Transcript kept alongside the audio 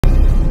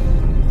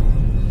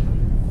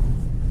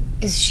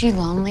Is she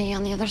lonely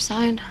on the other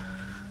side?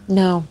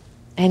 No,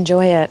 I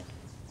enjoy it.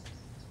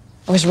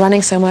 I was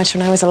running so much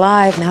when I was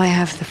alive. Now I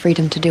have the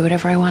freedom to do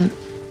whatever I want.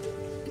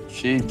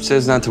 She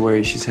says not to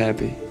worry, she's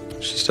happy.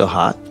 She's still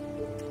hot?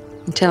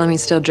 Tell him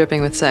he's still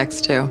dripping with sex,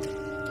 too.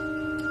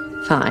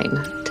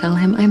 Fine. Tell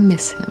him I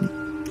miss him.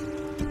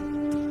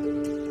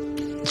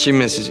 She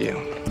misses you.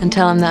 And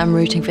tell him that I'm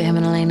rooting for him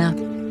and Elena.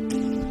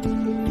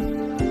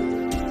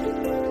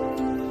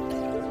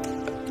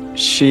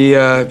 She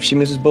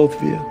misses both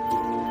of you.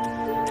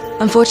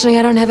 Unfortunately,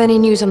 I don't have any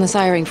news on the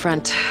siring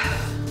front.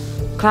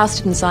 Klaus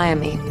didn't sire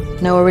me.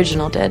 No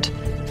original did.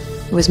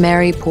 It was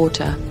Mary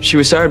Porter. She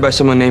was sired by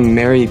someone named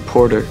Mary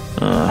Porter.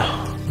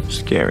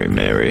 Scary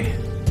Mary.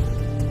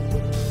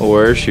 Well,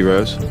 where is she,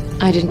 Rose?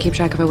 I didn't keep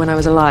track of her when I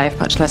was alive,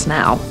 much less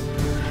now.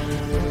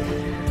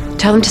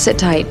 Tell them to sit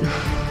tight.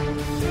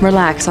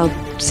 Relax, I'll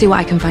see what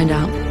I can find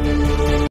out.